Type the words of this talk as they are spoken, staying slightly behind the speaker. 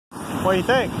What do you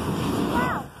think?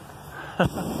 Wow.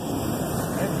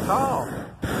 It's tall.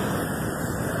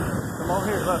 Come over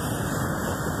here, look.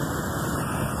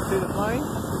 See the plane?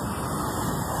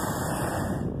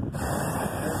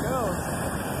 There it goes.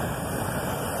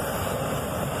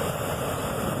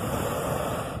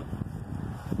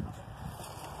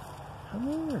 Come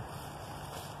here.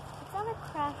 It's gonna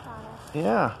crash on us.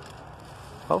 Yeah.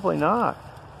 Hopefully not.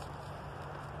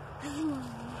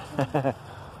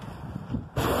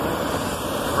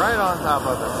 Right on top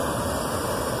of it.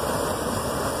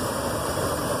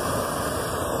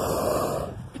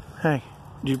 Hey,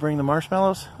 did you bring the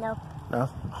marshmallows? No. No?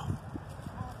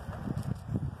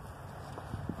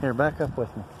 Here, back up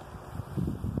with me.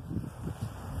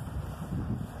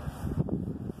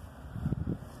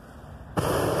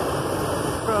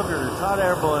 Kroger's hot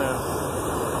air balloon.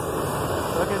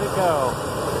 Look at it go.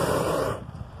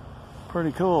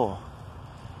 Pretty cool.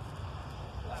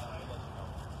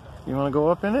 You want to go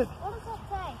up in it? What does that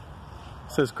say?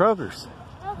 It says Kroger's.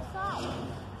 No, the side.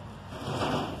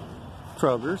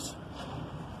 Kroger's.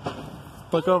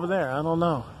 Look over there. I don't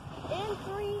know. In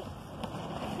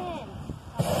 310.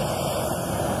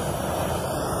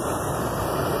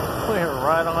 We're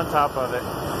right on top of it.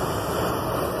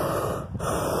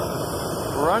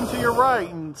 Run to your right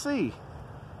and see.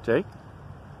 Jake,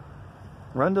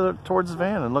 run towards the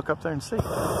van and look up there and see.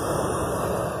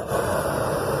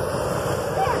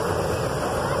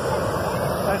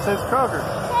 That says Kroger.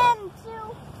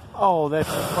 10-2. Oh, that's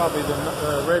probably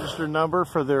the registered number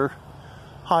for their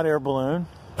hot air balloon.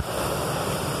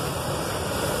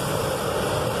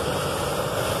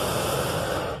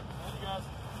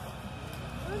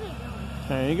 Where are they going?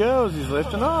 There he goes. He's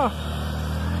lifting off.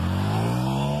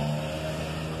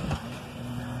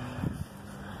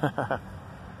 I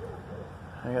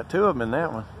got two of them in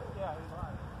that one.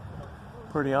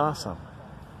 Pretty awesome.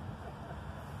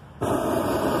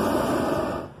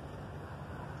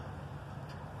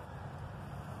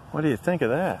 What do you think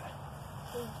of that?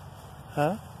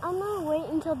 Huh? I'm gonna wait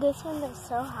until this one is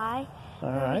so high. All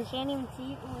I right. can't even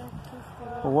see it.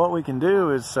 Well, what we can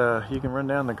do is you can run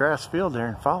down the grass field there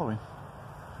and follow him.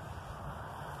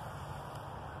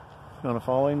 You want to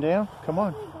follow him down? Come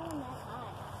on. Going that high.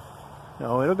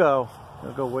 No, it'll go.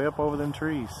 It'll go way up over them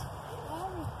trees. Why are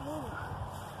we doing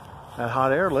it? That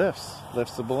hot air lifts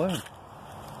the balloon.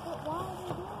 But why are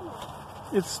they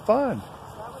doing it? It's fun.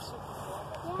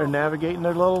 They're navigating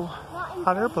their little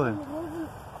hot air balloon.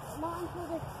 Not until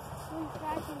the swing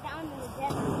crashing down in the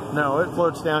desert. No, it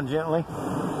floats down gently,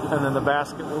 and then the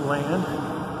basket will land.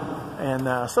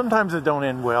 And sometimes it don't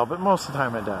end well, but most of the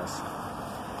time it does.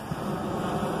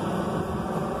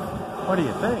 What do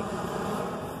you think?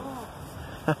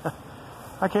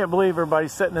 I can't believe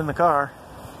everybody's sitting in the car.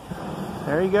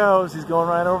 There he goes. He's going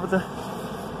right over the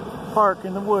park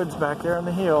in the woods back there on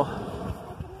the hill. I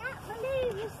cannot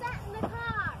believe you sat in the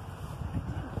car.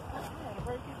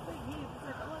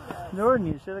 Jordan,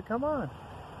 you should have come on.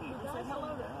 He said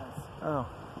hello to us. Oh.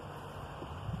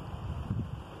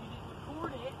 You didn't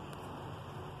record it.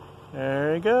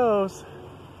 There he goes.